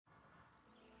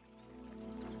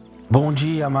Bom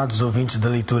dia, amados ouvintes da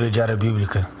leitura diária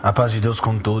bíblica. A paz de Deus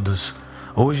com todos.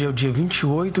 Hoje é o dia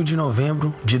 28 de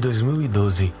novembro de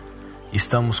 2012.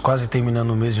 Estamos quase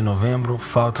terminando o mês de novembro,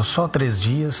 faltam só 3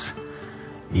 dias.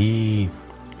 E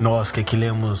nós que aqui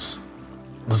lemos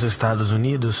dos Estados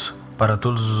Unidos, para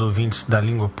todos os ouvintes da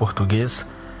língua portuguesa,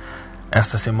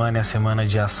 esta semana é a semana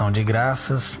de ação de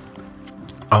graças,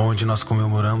 onde nós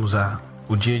comemoramos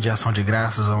o dia de ação de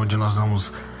graças, onde nós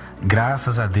damos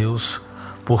graças a Deus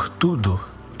por tudo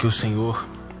que o Senhor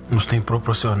nos tem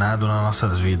proporcionado nas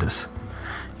nossas vidas.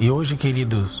 E hoje,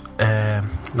 queridos,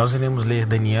 nós iremos ler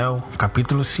Daniel,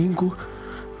 capítulo 5,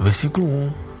 versículo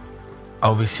 1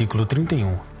 ao versículo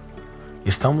 31.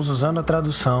 Estamos usando a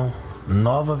tradução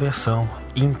Nova Versão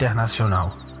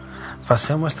Internacional.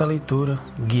 Façamos esta leitura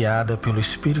guiada pelo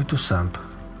Espírito Santo.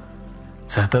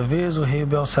 Certa vez o rei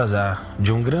Belsazar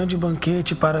deu um grande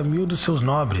banquete para 1000 dos seus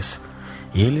nobres,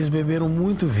 e eles beberam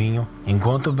muito vinho.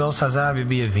 Enquanto Belsazar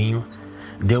bebia vinho,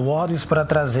 deu ordens para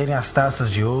trazerem as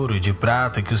taças de ouro e de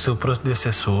prata que o seu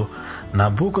predecessor,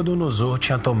 Nabucodonosor,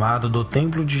 tinha tomado do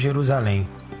templo de Jerusalém,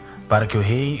 para que o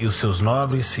rei e os seus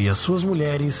nobres e as suas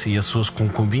mulheres e as suas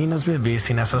concubinas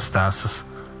bebessem nessas taças.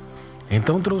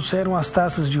 Então trouxeram as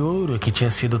taças de ouro que tinham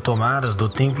sido tomadas do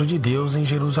templo de Deus em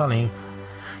Jerusalém,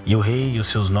 e o rei e os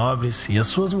seus nobres e as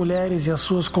suas mulheres e as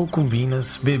suas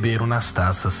concubinas beberam nas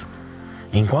taças.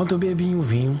 Enquanto bebiam o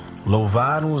vinho,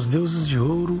 louvaram os deuses de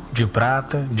ouro, de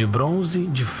prata, de bronze,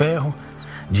 de ferro,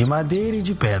 de madeira e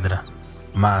de pedra.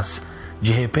 Mas,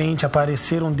 de repente,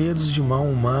 apareceram dedos de mão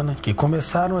humana que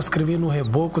começaram a escrever no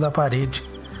reboco da parede,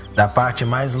 da parte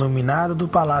mais iluminada do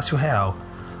palácio real.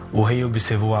 O rei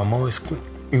observou a mão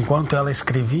enquanto ela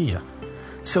escrevia.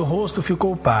 Seu rosto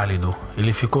ficou pálido.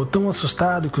 Ele ficou tão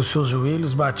assustado que os seus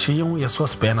joelhos batiam e as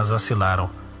suas pernas vacilaram.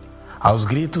 Aos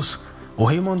gritos, o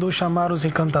rei mandou chamar os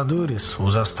encantadores,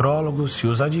 os astrólogos e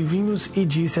os adivinhos e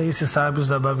disse a esses sábios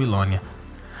da Babilônia: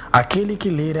 aquele que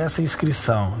ler essa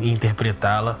inscrição e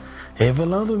interpretá-la,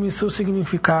 revelando-me seu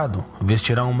significado,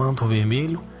 vestirá um manto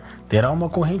vermelho, terá uma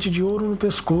corrente de ouro no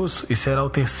pescoço e será o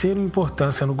terceiro em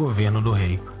importância no governo do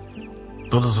rei.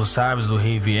 Todos os sábios do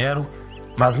rei vieram,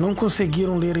 mas não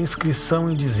conseguiram ler a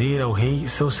inscrição e dizer ao rei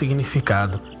seu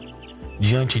significado.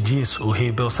 Diante disso, o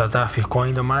rei Belsazar ficou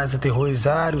ainda mais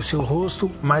aterrorizado e o seu rosto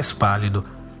mais pálido.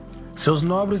 Seus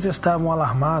nobres estavam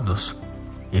alarmados,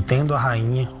 e tendo a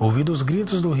rainha ouvido os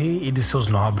gritos do rei e de seus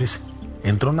nobres,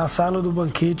 entrou na sala do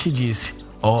banquete e disse: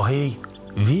 ó rei,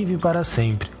 vive para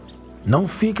sempre. Não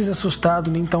fiques assustado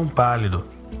nem tão pálido.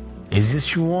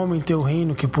 Existe um homem em teu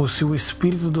reino que possui o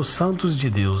espírito dos santos de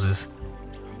deuses.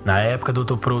 Na época do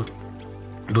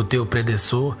teu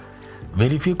predecessor,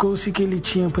 verificou-se que ele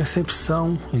tinha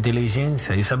percepção,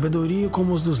 inteligência e sabedoria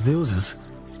como os dos deuses.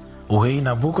 O rei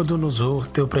Nabucodonosor,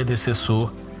 teu predecessor,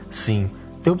 sim,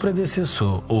 teu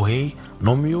predecessor, o rei,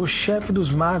 nomeou chefe dos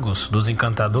magos, dos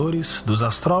encantadores, dos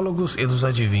astrólogos e dos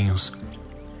adivinhos.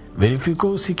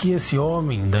 Verificou-se que esse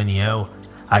homem, Daniel,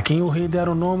 a quem o rei dera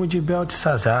o nome de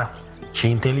Beltesazar,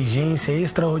 tinha inteligência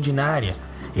extraordinária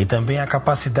e também a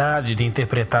capacidade de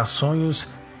interpretar sonhos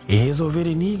e resolver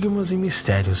enigmas e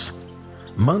mistérios.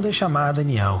 Manda chamar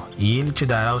Daniel, e ele te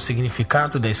dará o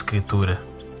significado da escritura.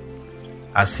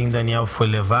 Assim Daniel foi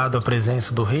levado à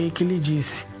presença do rei, que lhe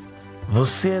disse: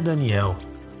 você é Daniel,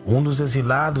 um dos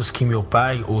exilados que meu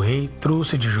pai, o rei,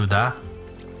 trouxe de Judá?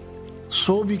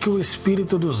 Soube que o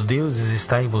espírito dos deuses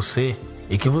está em você,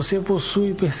 e que você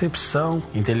possui percepção,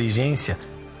 inteligência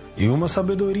e uma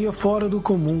sabedoria fora do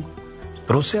comum.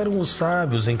 Trouxeram os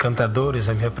sábios encantadores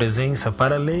à minha presença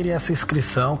para lerem essa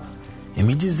inscrição e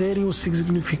me dizerem o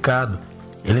significado.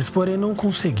 Eles, porém, não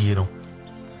conseguiram.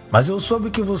 Mas eu soube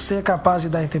que você é capaz de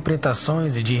dar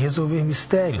interpretações e de resolver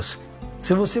mistérios.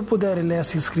 Se você puder ler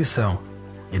essa inscrição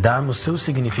e dar-me o seu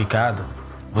significado,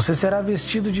 você será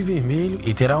vestido de vermelho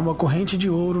e terá uma corrente de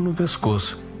ouro no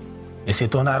pescoço, e se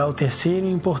tornará o terceiro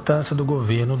em importância do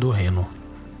governo do reino.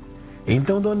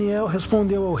 Então Daniel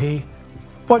respondeu ao rei: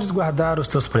 podes guardar os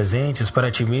teus presentes para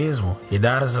ti mesmo e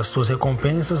dar as tuas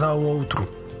recompensas ao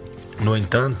outro. No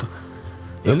entanto,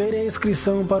 eu lerei a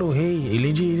inscrição para o rei e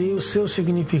lhe direi o seu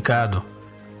significado.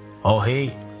 Ó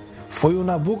rei, foi o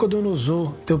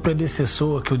Nabucodonosor, teu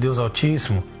predecessor, que o Deus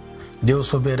Altíssimo deu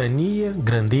soberania,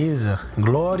 grandeza,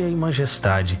 glória e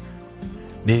majestade.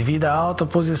 Devido à alta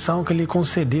posição que lhe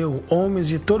concedeu, homens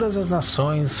de todas as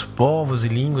nações, povos e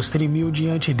línguas tremiam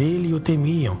diante dele e o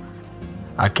temiam.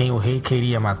 A quem o rei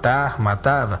queria matar,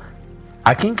 matava.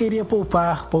 A quem queria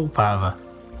poupar, poupava.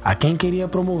 A quem queria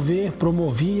promover,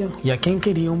 promovia, e a quem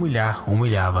queria humilhar,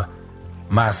 humilhava.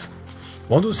 Mas,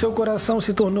 quando o seu coração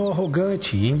se tornou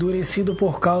arrogante e endurecido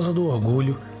por causa do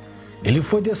orgulho, Ele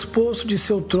foi desposto de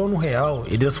seu trono real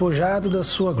e despojado da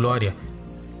sua glória.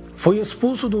 Foi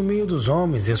expulso do meio dos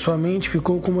homens e sua mente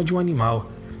ficou como a de um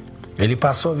animal. Ele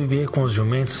passou a viver com os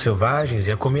jumentos selvagens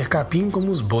e a comer capim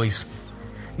como os bois.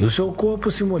 E o seu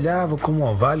corpo se molhava como o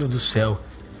orvalho do céu,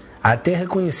 até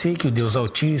reconhecer que o Deus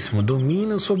Altíssimo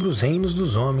domina sobre os reinos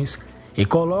dos homens e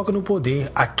coloca no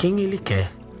poder a quem ele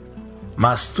quer.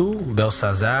 Mas tu,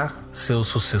 Belsazar, seu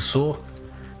sucessor,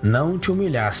 não te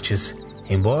humilhastes,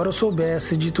 embora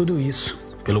soubesse de tudo isso.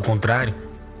 Pelo contrário,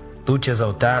 tu te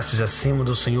exaltastes acima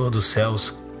do Senhor dos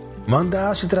céus,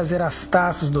 mandaste trazer as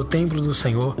taças do templo do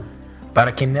Senhor,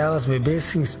 para que nelas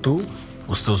bebessem tu,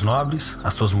 os teus nobres,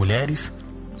 as tuas mulheres,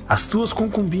 as tuas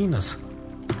concubinas.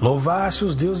 Louvaste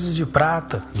os deuses de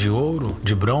prata, de ouro,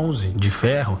 de bronze, de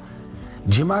ferro,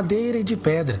 de madeira e de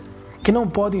pedra, que não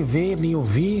podem ver, nem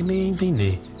ouvir, nem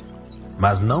entender.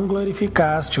 Mas não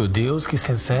glorificaste o Deus que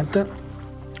se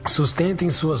sustenta em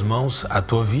suas mãos a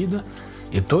tua vida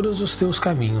e todos os teus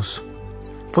caminhos.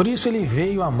 Por isso ele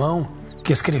veio à mão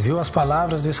que escreveu as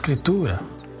palavras da Escritura.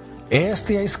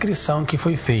 Esta é a inscrição que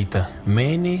foi feita: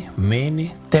 Mene,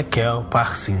 Mene, Tekel,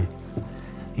 Parsim.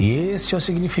 E este é o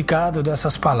significado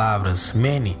dessas palavras: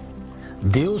 Mene,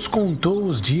 Deus contou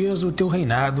os dias do teu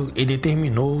reinado e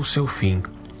determinou o seu fim.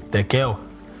 Tekel,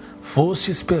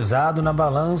 fostes pesado na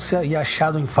balança e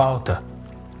achado em falta.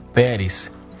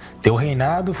 Pérez, teu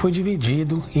reinado foi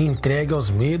dividido e entregue aos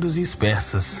medos e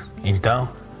persas. Então,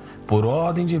 por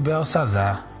ordem de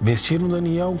Belsazar, vestiram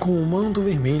Daniel com um manto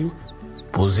vermelho,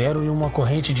 puseram-lhe uma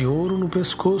corrente de ouro no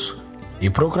pescoço e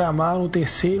proclamaram o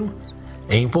terceiro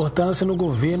em importância no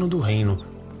governo do reino.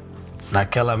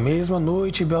 Naquela mesma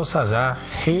noite, Belsazar,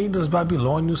 rei dos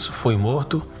babilônios, foi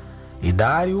morto, e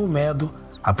Dário o Medo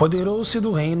apoderou-se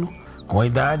do reino com a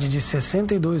idade de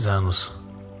 62 anos.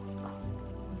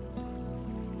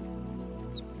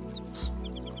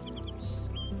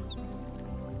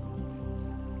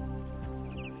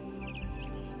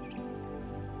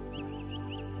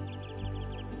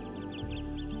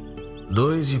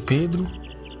 De Pedro,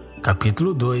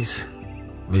 capítulo 2,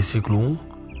 versículo 1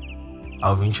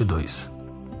 ao 22.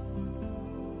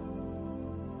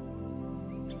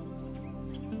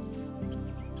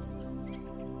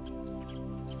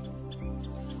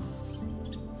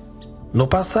 No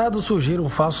passado surgiram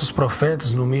falsos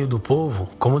profetas no meio do povo,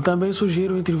 como também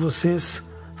surgiram entre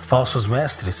vocês falsos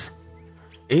mestres.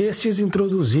 Estes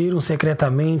introduziram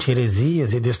secretamente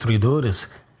heresias e destruidoras,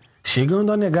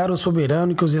 chegando a negar o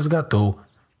soberano que os resgatou,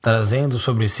 trazendo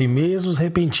sobre si mesmos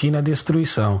repentina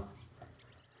destruição.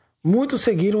 Muitos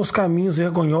seguiram os caminhos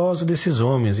vergonhosos desses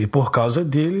homens, e por causa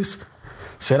deles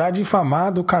será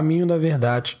difamado o caminho da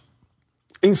verdade.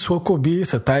 Em sua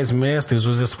cobiça, tais mestres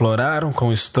os exploraram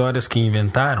com histórias que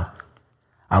inventaram.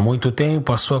 Há muito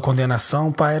tempo a sua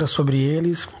condenação paira sobre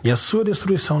eles e a sua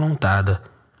destruição não tarda.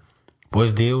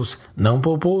 Pois Deus não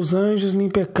poupou os anjos nem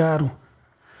pecaram,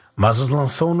 mas os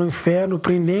lançou no inferno,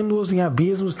 prendendo-os em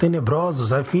abismos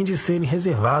tenebrosos, a fim de serem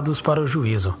reservados para o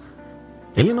juízo.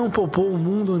 Ele não poupou o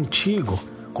mundo antigo,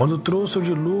 quando trouxe o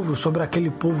dilúvio sobre aquele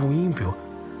povo ímpio,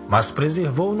 mas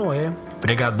preservou Noé,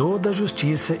 pregador da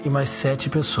justiça, e mais 7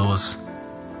 pessoas.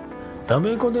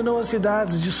 Também condenou as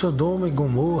cidades de Sodoma e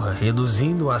Gomorra,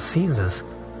 reduzindo-as a cinzas,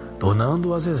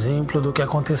 tornando-as exemplo do que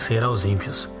acontecerá aos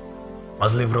ímpios.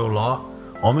 Mas livrou Ló,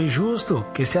 homem justo,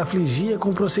 que se afligia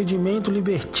com o procedimento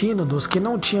libertino dos que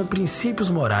não tinham princípios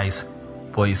morais,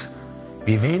 pois,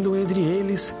 vivendo entre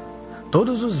eles,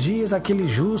 todos os dias aquele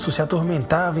justo se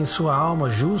atormentava em sua alma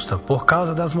justa por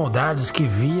causa das maldades que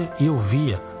via e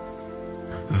ouvia.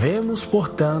 Vemos,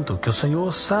 portanto, que o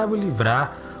Senhor sabe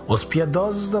livrar os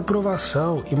piedosos da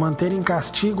provação e manter em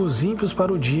castigo os ímpios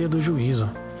para o dia do juízo.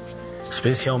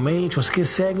 Especialmente os que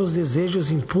seguem os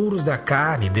desejos impuros da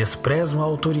carne e desprezam a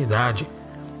autoridade.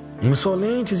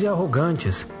 Insolentes e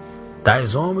arrogantes,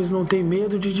 tais homens não têm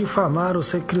medo de difamar os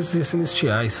secretos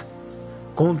celestiais.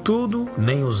 Contudo,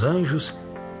 nem os anjos,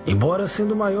 embora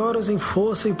sendo maiores em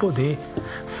força e poder,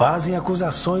 fazem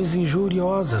acusações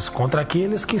injuriosas contra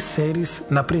aqueles que seres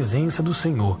na presença do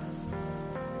Senhor.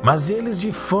 Mas eles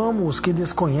difamam os que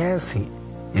desconhecem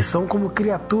e são como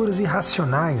criaturas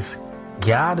irracionais,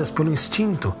 guiadas pelo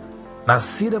instinto,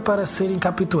 nascidas para serem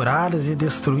capturadas e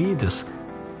destruídas,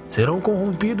 serão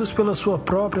corrompidos pela sua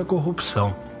própria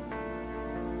corrupção.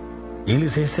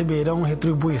 Eles receberão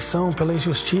retribuição pela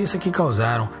injustiça que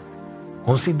causaram.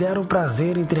 Consideram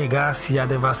prazer entregar-se à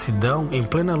devassidão em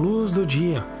plena luz do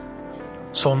dia.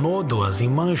 Sonôdoas e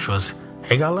manchas,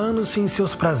 regalando-se em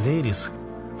seus prazeres,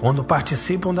 quando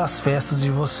participam das festas de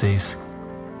vocês.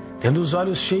 Tendo os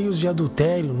olhos cheios de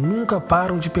adultério, nunca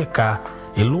param de pecar,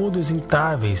 iludos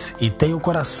intáveis e têm o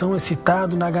coração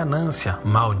excitado na ganância,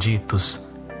 malditos.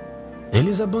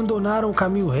 Eles abandonaram o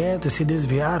caminho reto e se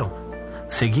desviaram,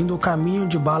 seguindo o caminho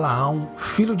de Balaão,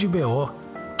 filho de Beor,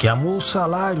 que amou o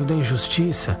salário da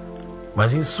injustiça,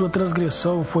 mas em sua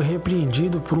transgressão foi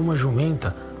repreendido por uma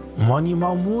jumenta, um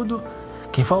animal mudo,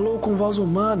 que falou com voz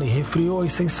humana e refriou a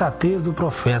insensatez do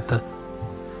profeta.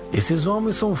 Esses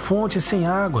homens são fontes sem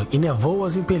água e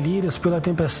nevoas impelidas pela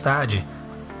tempestade.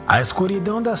 A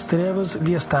escuridão das trevas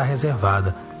lhe está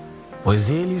reservada, pois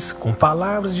eles, com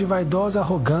palavras de vaidosa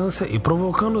arrogância e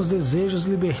provocando os desejos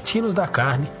libertinos da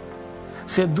carne,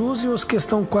 seduzem os que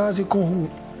estão quase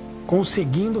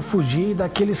conseguindo fugir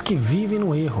daqueles que vivem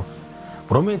no erro.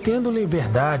 Prometendo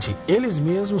liberdade, eles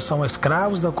mesmos são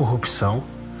escravos da corrupção,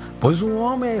 pois um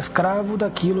homem é escravo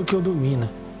daquilo que o domina.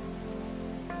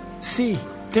 Se,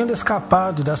 tendo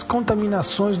escapado das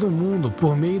contaminações do mundo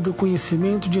por meio do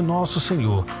conhecimento de nosso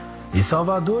Senhor e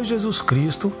Salvador Jesus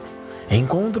Cristo,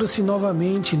 encontram-se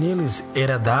novamente neles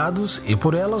heredados e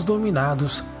por elas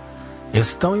dominados,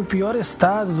 estão em pior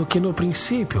estado do que no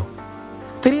princípio.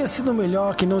 Teria sido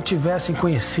melhor que não tivessem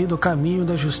conhecido o caminho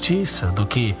da justiça do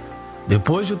que,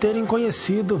 depois de o terem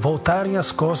conhecido, voltarem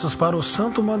as costas para o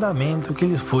santo mandamento que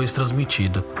lhes foi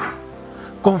transmitido.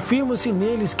 Confirma-se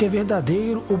neles que é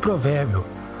verdadeiro o provérbio: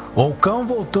 o cão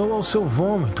voltou ao seu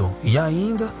vômito, e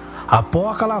ainda a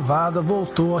porca lavada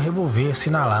voltou a revolver-se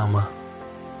na lama.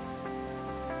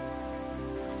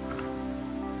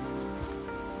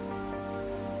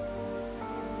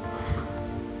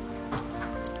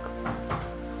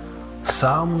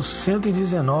 Salmos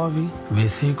 119,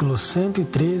 versículos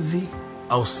 113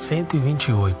 ao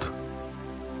 128.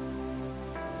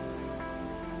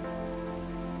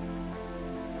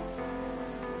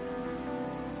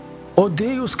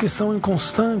 Odeio os que são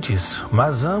inconstantes,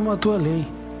 mas amo a tua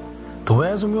lei. Tu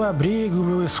és o meu abrigo e o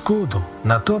meu escudo.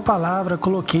 Na tua palavra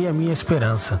coloquei a minha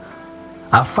esperança.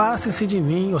 Afaste-se de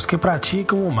mim os que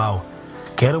praticam o mal.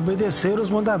 Quero obedecer os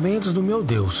mandamentos do meu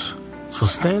Deus.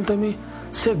 Sustenta-me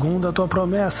segundo a tua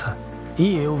promessa,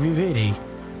 e eu viverei.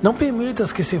 Não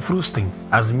permitas que se frustrem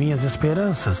as minhas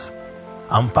esperanças.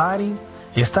 Amparem,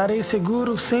 estarei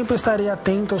seguro, sempre estarei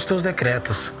atento aos teus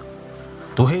decretos.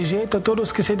 Tu rejeita todos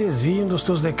os que se desviam dos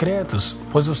teus decretos,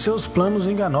 pois os seus planos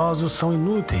enganosos são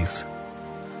inúteis.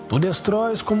 Tu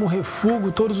destróis como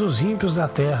refúgio todos os ímpios da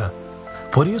terra.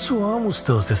 Por isso amo os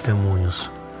teus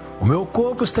testemunhos. O meu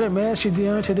corpo estremece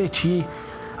diante de ti.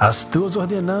 As tuas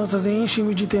ordenanças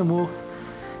enchem-me de temor.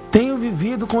 Tenho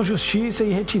vivido com justiça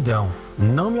e retidão.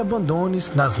 Não me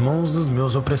abandones nas mãos dos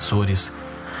meus opressores.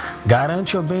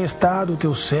 Garante o bem-estar do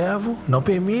teu servo. Não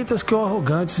permitas que os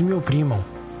arrogantes me oprimam.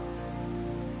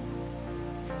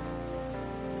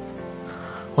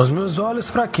 Os meus olhos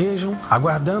fraquejam,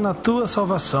 aguardando a tua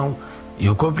salvação e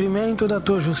o cumprimento da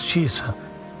tua justiça.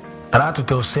 Trata o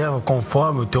teu servo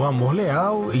conforme o teu amor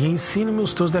leal e ensina-me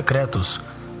os teus decretos.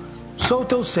 Sou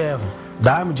teu servo,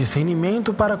 dá-me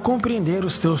discernimento para compreender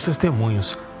os teus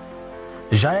testemunhos.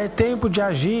 Já é tempo de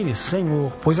agires,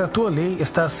 Senhor, pois a tua lei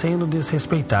está sendo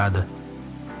desrespeitada.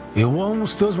 Eu amo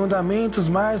os teus mandamentos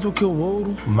mais do que o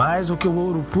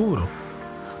ouro puro.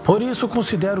 Por isso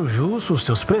considero justos os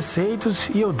teus preceitos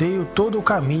e odeio todo o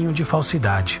caminho de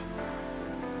falsidade.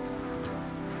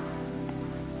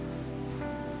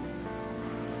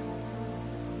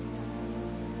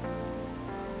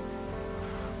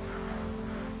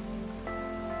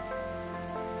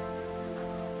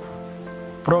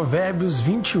 Provérbios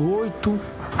 28,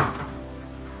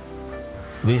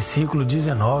 versículo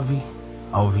 19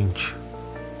 ao 20.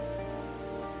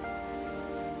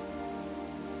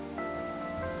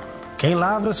 Quem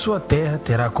lavra sua terra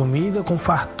terá comida com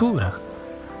fartura,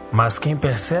 mas quem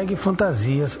persegue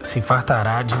fantasias se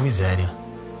fartará de miséria.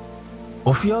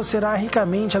 O fiel será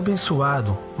ricamente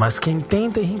abençoado, mas quem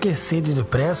tenta enriquecer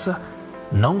depressa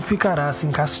não ficará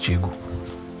sem castigo.